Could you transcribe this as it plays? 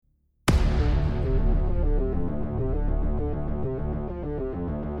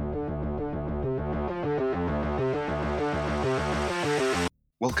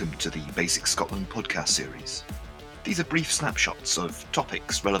Welcome to the Basic Scotland podcast series. These are brief snapshots of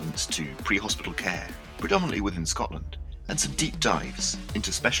topics relevant to pre-hospital care, predominantly within Scotland, and some deep dives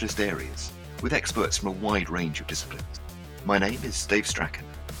into specialist areas with experts from a wide range of disciplines. My name is Dave Strachan.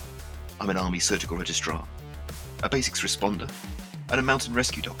 I'm an Army Surgical Registrar, a Basics responder, and a mountain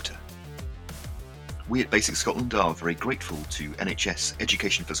rescue doctor. We at Basic Scotland are very grateful to NHS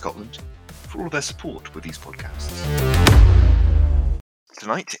Education for Scotland for all their support with these podcasts.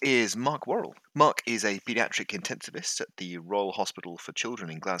 Tonight is Mark Worrell. Mark is a paediatric intensivist at the Royal Hospital for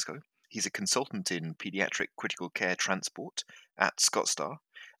Children in Glasgow. He's a consultant in paediatric critical care transport at Scotstar,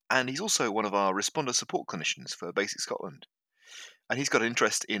 and he's also one of our responder support clinicians for Basic Scotland. And he's got an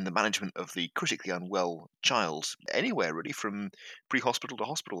interest in the management of the critically unwell child, anywhere really, from pre-hospital to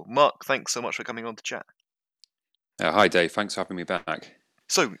hospital. Mark, thanks so much for coming on to chat. Hi Dave, thanks for having me back.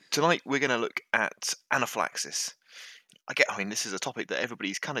 So tonight we're going to look at anaphylaxis. This is a topic that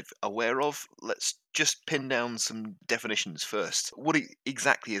everybody's kind of aware of. Let's just pin down some definitions first. What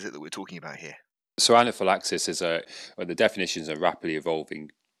exactly is it that we're talking about here? So anaphylaxis is the definition is a rapidly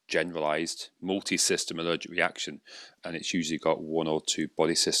evolving, generalized, multi-system allergic reaction, and it's usually got one or two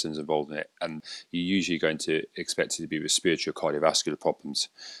body systems involved in it, and you're usually going to expect it to be respiratory or cardiovascular problems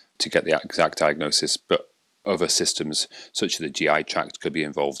to get the exact diagnosis, but other systems such as the GI tract could be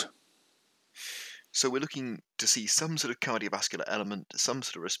involved. So we're looking to see some sort of cardiovascular element, some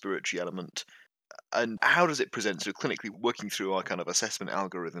sort of respiratory element. And how does it present? So clinically, working through our kind of assessment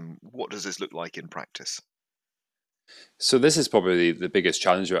algorithm, what does this look like in practice? So this is probably the biggest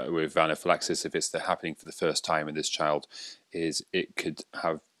challenge with anaphylaxis, if it's happening for the first time in this child, is it could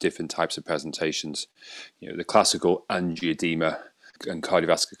have different types of presentations. The classical angioedema and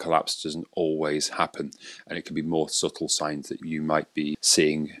cardiovascular collapse doesn't always happen, and it can be more subtle signs that you might be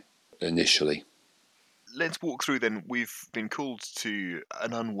seeing initially. Let's walk through then. We've been called to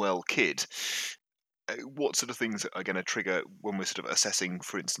an unwell kid. What sort of things are going to trigger when we're sort of assessing,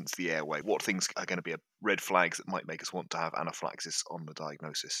 for instance, the airway? What things are going to be red flags that might make us want to have anaphylaxis on the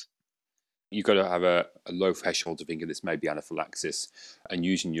diagnosis? You've got to have a low threshold to think of this may be anaphylaxis, and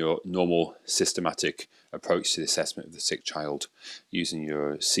using your normal systematic approach to the assessment of the sick child, using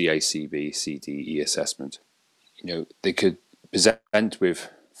your CACB, CDE assessment. They could present with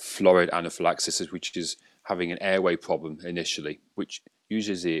florid anaphylaxis, which is having an airway problem initially, which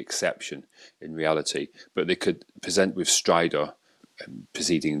usually is the exception in reality, but they could present with stridor,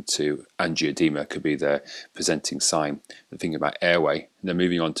 proceeding to angioedema could be their presenting sign. And thinking about airway, and then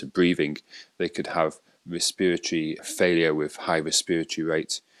moving on to breathing, they could have respiratory failure with high respiratory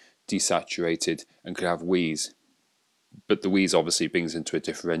rate, desaturated, and could have wheeze. But the wheeze obviously brings into a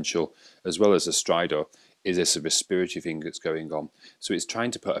differential, as well as a stridor. Is this a respiratory thing that's going on? So it's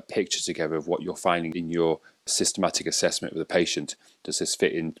trying to put a picture together of what you're finding in your systematic assessment of the patient. Does this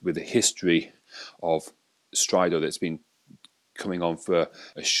fit in with a history of stridor that's been coming on for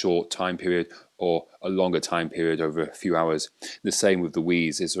a short time period or a longer time period over a few hours? The same with the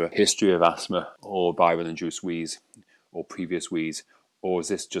wheeze. Is there a history of asthma or viral-induced wheeze or previous wheeze? Or has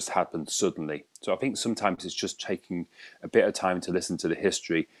this just happened suddenly? So I think sometimes it's just taking a bit of time to listen to the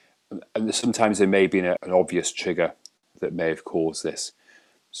history, and sometimes there may be an obvious trigger that may have caused this.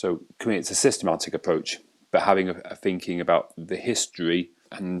 So it's a systematic approach, but having a thinking about the history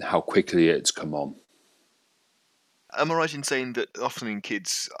and how quickly it's come on. Am I right in saying that often in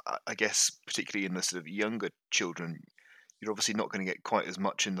kids, I guess particularly in the sort of younger children, you're obviously not going to get quite as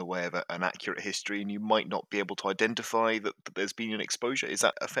much in the way of an accurate history, and you might not be able to identify that there's been an exposure? Is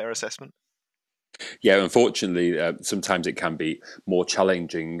that a fair assessment? Yeah, unfortunately, sometimes it can be more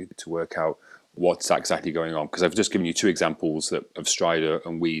challenging to work out what's exactly going on, because I've just given you two examples of stridor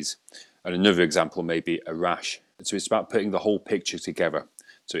and wheeze, and another example may be a rash. So it's about putting the whole picture together.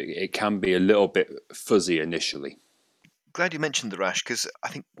 So it can be a little bit fuzzy initially. Glad you mentioned the rash, because I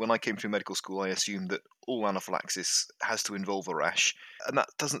think when I came through medical school, I assumed that all anaphylaxis has to involve a rash, and that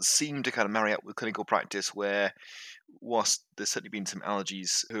doesn't seem to kind of marry up with clinical practice, where whilst there's certainly been some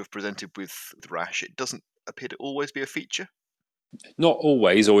allergies who have presented with the rash, it doesn't appear to always be a feature. Not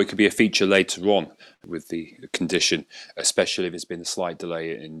always, or it could be a feature later on with the condition, especially if it's been a slight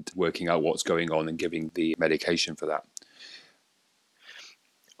delay in working out what's going on and giving the medication for that.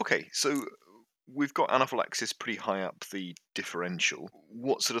 Okay, so we've got anaphylaxis pretty high up the differential.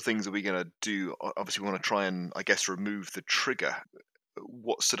 What sort of things are we going to do? Obviously, we want to try and, I guess, remove the trigger.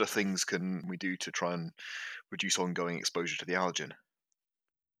 What sort of things can we do to try and reduce ongoing exposure to the allergen?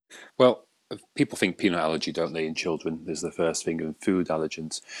 Well, people think peanut allergy, don't they, in children? There's the first thing, and food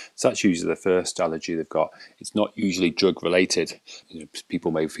allergens. So that's usually the first allergy they've got. It's not usually drug related.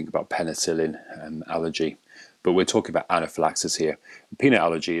 People may think about penicillin allergy, But we're talking about anaphylaxis here. Peanut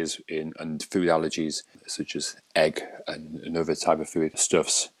allergy and food allergies, such as egg and other type of food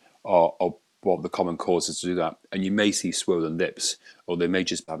stuffs, are what the common causes to do that. And you may see swollen lips, or they may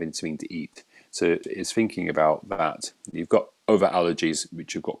just have something to eat. So it's thinking about that. You've got other allergies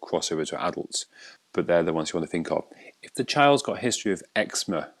which have got crossover to adults, but they're the ones you want to think of. If the child's got a history of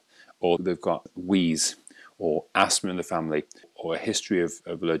eczema, or they've got wheeze, or asthma in the family, or a history of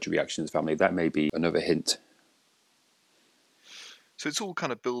allergic reaction in the family, that may be another hint. So it's all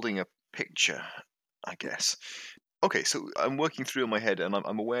kind of building a picture, I guess. Okay, so I'm working through in my head, and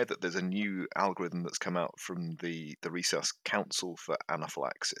I'm aware that there's a new algorithm that's come out from the Resus Council for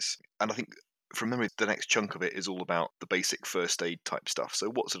Anaphylaxis. And I think, from memory, the next chunk of it is all about the basic first aid type stuff.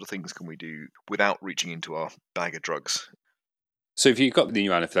 So what sort of things can we do without reaching into our bag of drugs? So if you've got the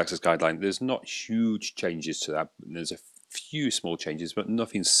new anaphylaxis guideline, there's not huge changes to that. There's a few small changes, but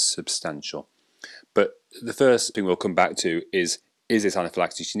nothing substantial. But the first thing we'll come back to is this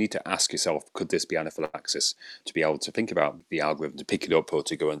anaphylaxis? You need to ask yourself, could this be anaphylaxis? To be able to think about the algorithm, to pick it up, or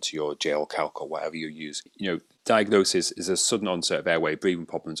to go into your JL Calc or whatever you use. Diagnosis is a sudden onset of airway, breathing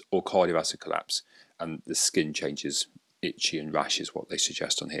problems, or cardiovascular collapse, and the skin changes, itchy and rash is what they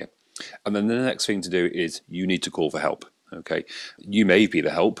suggest on here. And then the next thing to do is you need to call for help. Okay, you may be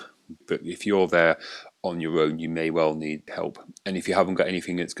the help, but if you're there on your own, you may well need help. And if you haven't got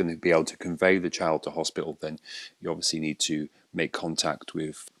anything that's going to be able to convey the child to hospital, then you obviously need to make contact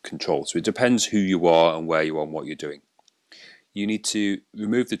with control. So it depends who you are and where you are and what you're doing. You need to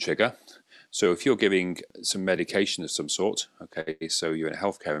remove the trigger. So if you're giving some medication of some sort, okay, so you're in a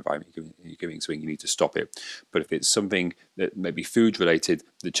healthcare environment, you're giving something, you need to stop it. But if it's something that may be food related,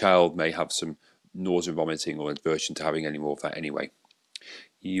 the child may have some nausea, vomiting, or aversion to having any more of that anyway.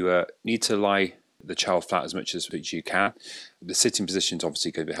 You need to lie the child flat as much as you can. The sitting position is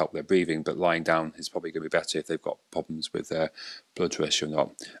obviously going to help their breathing, but lying down is probably going to be better if they've got problems with their blood pressure or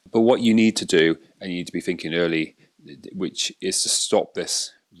not. But what you need to do, and you need to be thinking early, which is to stop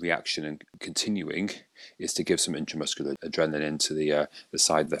this reaction and continuing, is to give some intramuscular adrenaline into the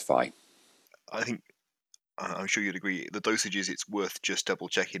side of the thigh. I think, I'm sure you'd agree, the dosages, it's worth just double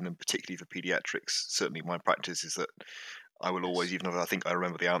checking, and particularly for pediatrics. Certainly my practice is that I will always, even if I think I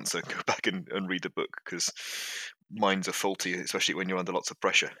remember the answer, go back and read the book, because minds are faulty, especially when you're under lots of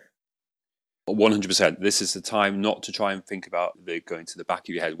pressure. 100%. This is the time not to try and think about going to the back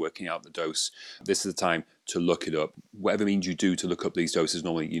of your head, working out the dose. This is the time to look it up. Whatever means you do to look up these doses,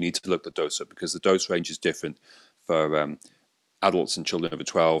 normally you need to look the dose up, because the dose range is different for adults and children over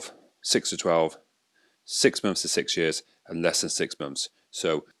 12, 6 to 12, 6 months to 6 years, and less than 6 months.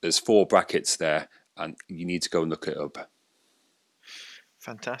 So there's 4 brackets there, and you need to go and look it up.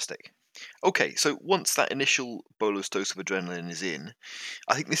 Fantastic. Okay, so once that initial bolus dose of adrenaline is in,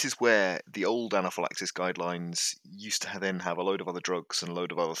 I think this is where the old anaphylaxis guidelines used to then have a load of other drugs and a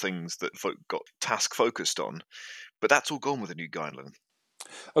load of other things that folk got task focused on, but that's all gone with the new guideline.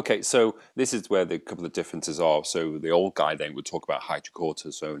 Okay, so this is where the couple of differences are. So the old guideline would talk about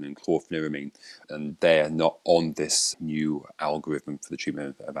hydrocortisone and chlorpheniramine, and they're not on this new algorithm for the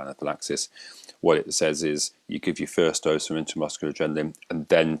treatment of anaphylaxis. What it says is you give your first dose of intramuscular adrenaline, and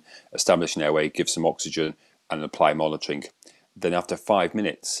then establish an airway, give some oxygen, and apply monitoring. Then after 5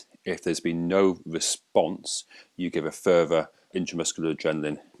 minutes, if there's been no response, you give a further intramuscular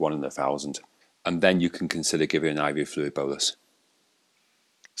adrenaline, 1 in 1,000, and then you can consider giving an IV fluid bolus.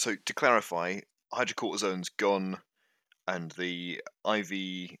 So to clarify, hydrocortisone's gone and the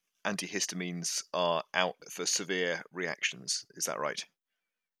IV antihistamines are out for severe reactions. Is that right?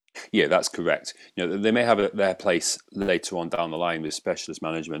 Yeah, that's correct. They may have their place later on down the line with specialist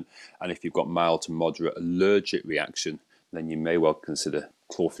management, and if you've got mild to moderate allergic reaction, then you may well consider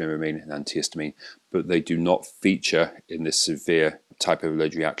chlorpheniramine and antihistamine, but they do not feature in this severe type of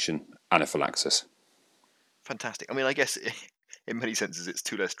allergic reaction, anaphylaxis. Fantastic. I mean, I guess in many senses it's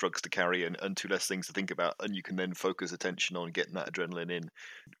 2 less drugs to carry and 2 less things to think about, and you can then focus attention on getting that adrenaline in,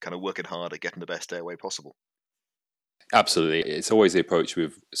 kind of working hard at getting the best airway possible. Absolutely. It's always the approach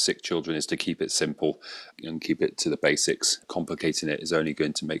with sick children is to keep it simple and keep it to the basics. Complicating it is only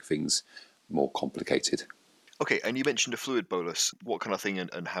going to make things more complicated. Okay, and you mentioned a fluid bolus. What kind of thing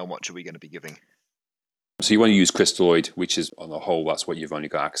and how much are we going to be giving? So you want to use crystalloid, which is on the whole, that's what you've only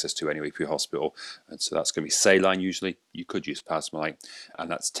got access to anyway for your hospital. And so that's going to be saline usually. You could use plasmolite, and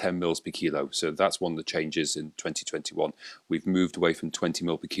that's 10 mils per kilo. So that's one of the changes in 2021. We've moved away from 20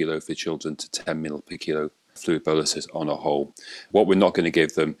 mil per kilo for children to 10 mil per kilo fluid boluses on a whole. What we're not going to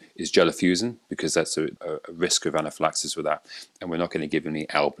give them is gelafusin, because that's a risk of anaphylaxis with that. And we're not going to give any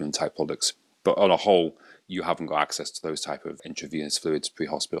albumin type products. But on a whole, you haven't got access to those type of intravenous fluids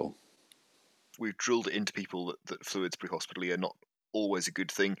pre-hospital. we've drilled it into people that fluids pre-hospitally are not always a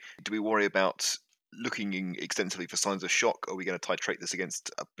good thing. Do we worry about looking extensively for signs of shock? Are we going to titrate this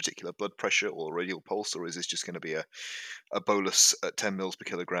against a particular blood pressure or radial pulse, or is this just going to be a bolus at 10 mils per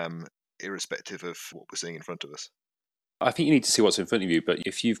kilogram, irrespective of what we're seeing in front of us? I think you need to see what's in front of you, but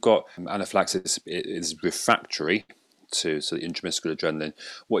if you've got anaphylaxis, it is refractory to the intramuscular adrenaline,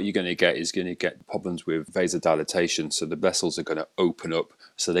 what you're going to get is problems with vasodilatation. So the vessels are going to open up,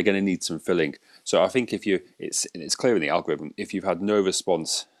 so they're going to need some filling. So I think it's clear in the algorithm, if you've had no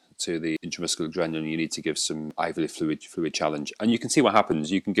response to the intramuscular adrenaline, you need to give some IV fluid challenge, and you can see what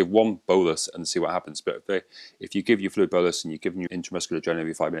happens. You can give one bolus and see what happens. But if you give your fluid bolus and you're giving your intramuscular adrenaline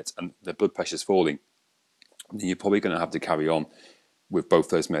every 5 minutes and the blood pressure is falling, then you're probably going to have to carry on with both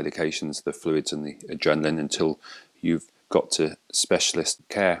those medications, the fluids and the adrenaline, until you've got to specialist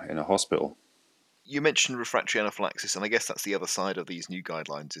care in a hospital. You mentioned refractory anaphylaxis, and I guess that's the other side of these new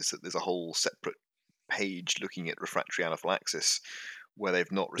guidelines, is that there's a whole separate page looking at refractory anaphylaxis where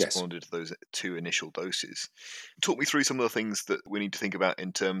they've not responded to those 2 initial doses. Talk me through some of the things that we need to think about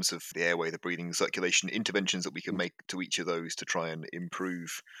in terms of the airway, the breathing, circulation, interventions that we can make to each of those to try and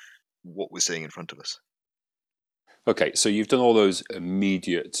improve what we're seeing in front of us. Okay, so you've done all those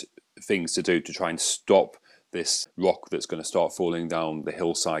immediate things to do to try and stop this rock that's going to start falling down the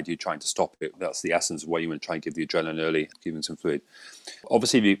hillside. You're trying to stop it. That's the essence of why you want to try and give the adrenaline early, giving some fluid.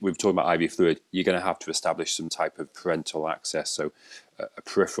 Obviously, we've talked about IV fluid. You're going to have to establish some type of parenteral access, so a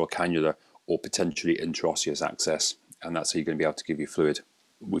peripheral cannula or potentially intraosseous access, and that's how you're going to be able to give you fluid.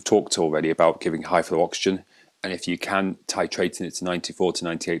 We've talked already about giving high flow oxygen, and if you can, titrating it to 94 to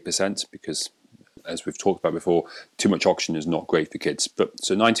 98%, because as we've talked about before, too much oxygen is not great for kids. But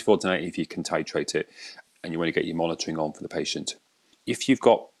so 94 to 90 if you can titrate it, and you want to get your monitoring on for the patient. If you've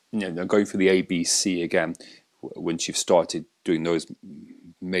got, going for the ABC again, once you've started doing those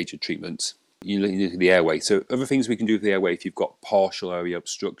major treatments, you need the airway. So other things we can do for the airway, if you've got partial area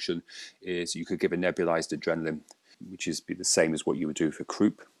obstruction, is you could give a nebulized adrenaline, which is be the same as what you would do for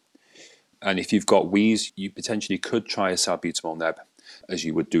croup. And if you've got wheeze, you potentially could try a salbutamol neb, as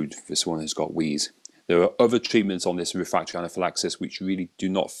you would do for someone who's got wheeze. There are other treatments on this refractory anaphylaxis which really do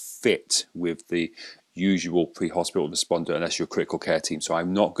not fit with the usual pre-hospital responder unless you're a critical care team. So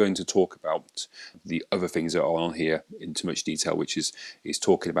I'm not going to talk about the other things that are on here in too much detail, which is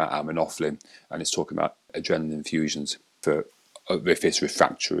talking about aminophylline and it's talking about adrenaline infusions for if it's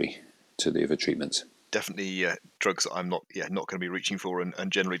refractory to the other treatments. Definitely drugs that I'm not going to be reaching for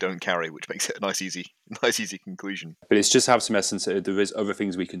and generally don't carry, which makes it a nice easy conclusion. But it's just have some essence. There is other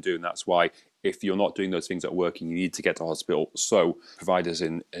things we can do, and that's why if you're not doing those things that are working, you need to get to hospital. So providers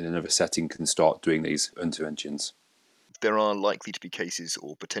in another setting can start doing these interventions. There are likely to be cases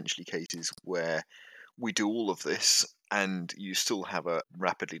or potentially cases where we do all of this and you still have a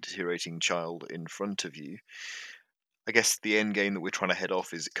rapidly deteriorating child in front of you. I guess the end game that we're trying to head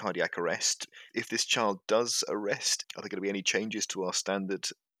off is cardiac arrest. If this child does arrest, are there going to be any changes to our standard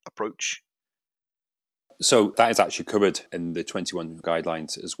approach? So that is actually covered in the 21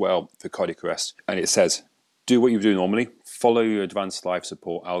 guidelines as well for cardiac arrest. And it says, do what you do normally, follow your advanced life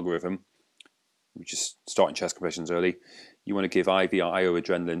support algorithm, which is starting chest compressions early. You want to give IV or IO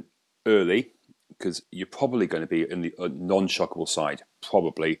adrenaline early, because you're probably going to be in the non-shockable side,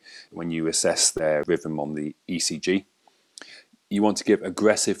 probably when you assess their rhythm on the ECG. You want to give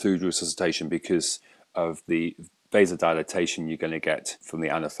aggressive fluid resuscitation because of the vasodilatation you're going to get from the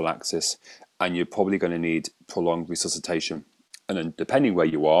anaphylaxis, and you're probably going to need prolonged resuscitation. And then depending where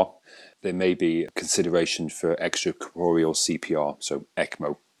you are, there may be consideration for extracorporeal CPR, so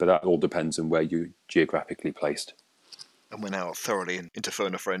ECMO, but that all depends on where you're geographically placed. And we're now thoroughly into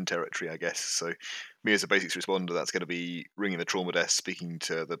phone a friend territory, I guess. So me as a basics responder, that's going to be ringing the trauma desk, speaking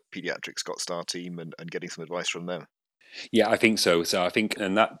to the paediatric Scott Star team and getting some advice from them. Yeah, I think so. So I think,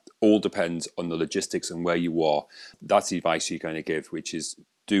 and that all depends on the logistics and where you are. That's the advice you're going to give, which is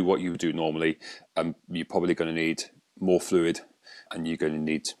do what you do normally. You're probably going to need more fluid and you're going to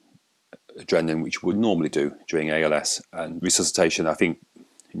need adrenaline, which you would normally do during ALS. And resuscitation, I think,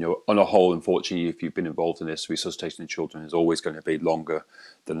 on a whole, unfortunately, if you've been involved in this, resuscitation in children is always going to be longer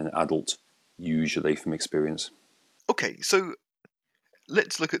than an adult, usually from experience. Okay, so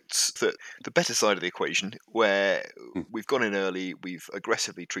let's look at the better side of the equation, where we've gone in early, we've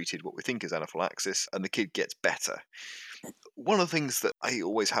aggressively treated what we think is anaphylaxis, and the kid gets better. One of the things that I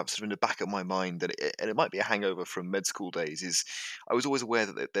always have sort of in the back of my mind, and it might be a hangover from med school days, is I was always aware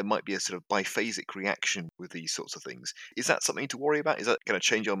that there might be a sort of biphasic reaction with these sorts of things. Is that something to worry about? Is that going to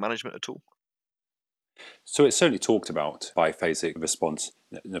change our management at all? So it's certainly talked about biphasic response.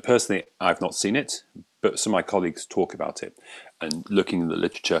 Now, personally, I've not seen it, but some of my colleagues talk about it. And looking at the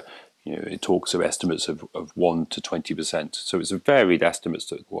literature, It talks of estimates of 1 to 20%. So it's a varied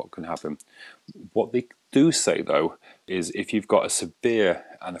estimates of what can happen. What they do say, though, is if you've got a severe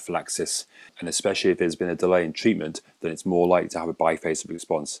anaphylaxis, and especially if there's been a delay in treatment, then it's more likely to have a biphasic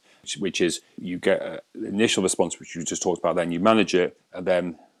response, which is you get an initial response, which you just talked about, then you manage it, and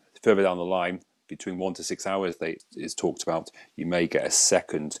then further down the line, between 1 to 6 hours, is talked about, you may get a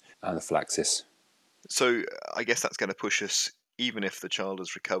second anaphylaxis. So I guess that's going to push us, even if the child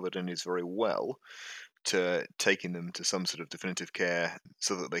has recovered and is very well, to taking them to some sort of definitive care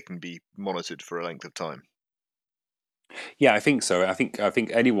so that they can be monitored for a length of time. Yeah, I think so. I think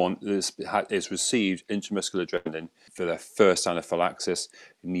anyone that's received intramuscular adrenaline for their first anaphylaxis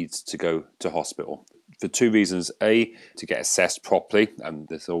needs to go to hospital for two reasons. A, to get assessed properly, and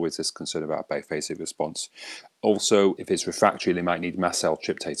there's always this concern about biphasic response. Also, if it's refractory, they might need mast cell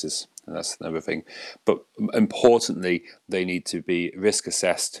tryptases, and that's another thing. But importantly, they need to be risk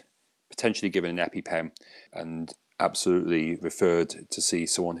assessed, potentially given an EpiPen, and absolutely referred to see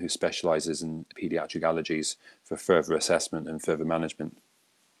someone who specialises in paediatric allergies for further assessment and further management.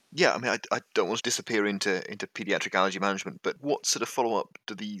 Yeah, I mean, I don't want to disappear into paediatric allergy management, but what sort of follow-up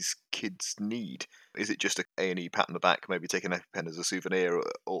do these kids need? Is it just a A&E pat on the back, maybe take an EpiPen as a souvenir,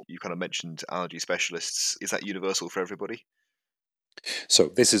 or you kind of mentioned allergy specialists? Is that universal for everybody?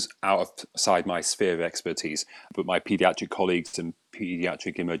 So this is outside my sphere of expertise, but my paediatric colleagues in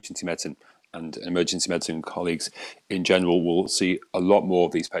paediatric emergency medicine and emergency medicine colleagues in general will see a lot more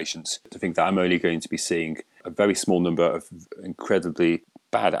of these patients. To think that I'm only going to be seeing a very small number of incredibly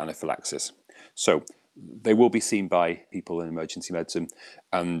bad anaphylaxis. So they will be seen by people in emergency medicine,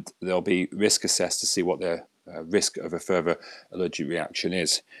 and they'll be risk assessed to see what their risk of a further allergic reaction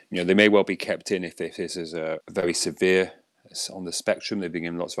is. They may well be kept in if this is a very severe on the spectrum. They've been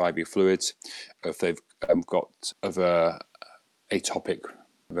given lots of IV fluids. If they've got other atopic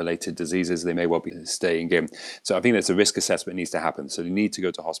related diseases, they may well be staying in. So I think there's a risk assessment that needs to happen. So they need to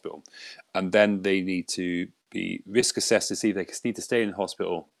go to hospital, and then they need to be risk assessed to see if they need to stay in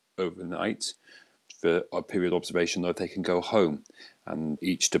hospital overnight for a period of observation, or if they can go home. And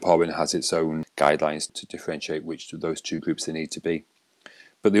each department has its own guidelines to differentiate which of those two groups they need to be.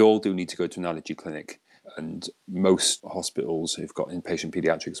 But they all do need to go to an allergy clinic. And most hospitals who've got inpatient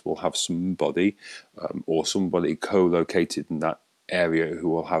paediatrics will have somebody or somebody co-located in that area who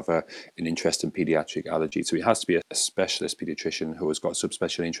will have an interest in paediatric allergy. So it has to be a specialist paediatrician who has got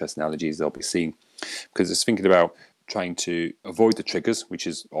subspecial interest in allergies they'll be seeing, because it's thinking about trying to avoid the triggers, which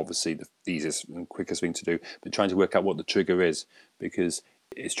is obviously the easiest and quickest thing to do, but trying to work out what the trigger is, because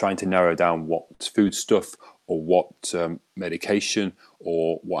it's trying to narrow down what food stuff or what medication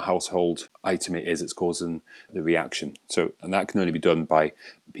or what household item it is that's causing the reaction. So, and that can only be done by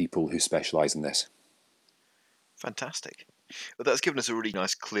people who specialise in this. Fantastic. Well, that's given us a really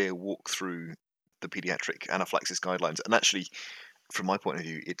nice, clear walk through the paediatric anaphylaxis guidelines. And actually, from my point of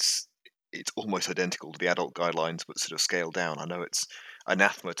view, it's almost identical to the adult guidelines, but sort of scaled down. I know it's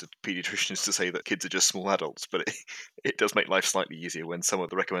anathema to paediatricians to say that kids are just small adults, but it does make life slightly easier when some of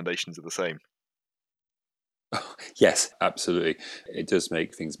the recommendations are the same. Yes, absolutely. It does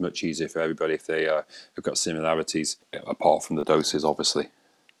make things much easier for everybody if they have got similarities, apart from the doses, obviously.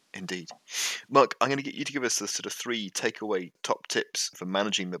 Indeed. Mark, I'm going to get you to give us the sort of 3 takeaway top tips for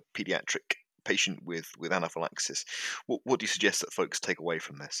managing the paediatric patient with anaphylaxis. What do you suggest that folks take away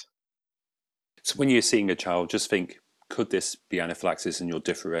from this? So when you're seeing a child, just think, could this be anaphylaxis in your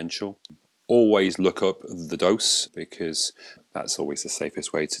differential? Always look up the dose, because that's always the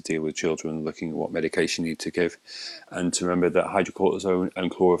safest way to deal with children, looking at what medication you need to give. And to remember that hydrocortisone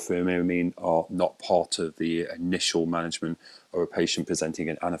and chlorpheniramine are not part of the initial management of a patient presenting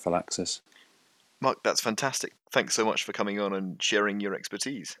an anaphylaxis. Mark, that's fantastic. Thanks so much for coming on and sharing your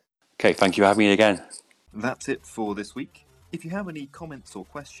expertise. Okay, thank you for having me again. That's it for this week. If you have any comments or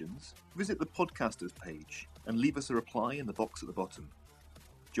questions, visit the podcasters page and leave us a reply in the box at the bottom.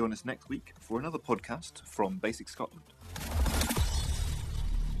 Join us next week for another podcast from Basic Scotland.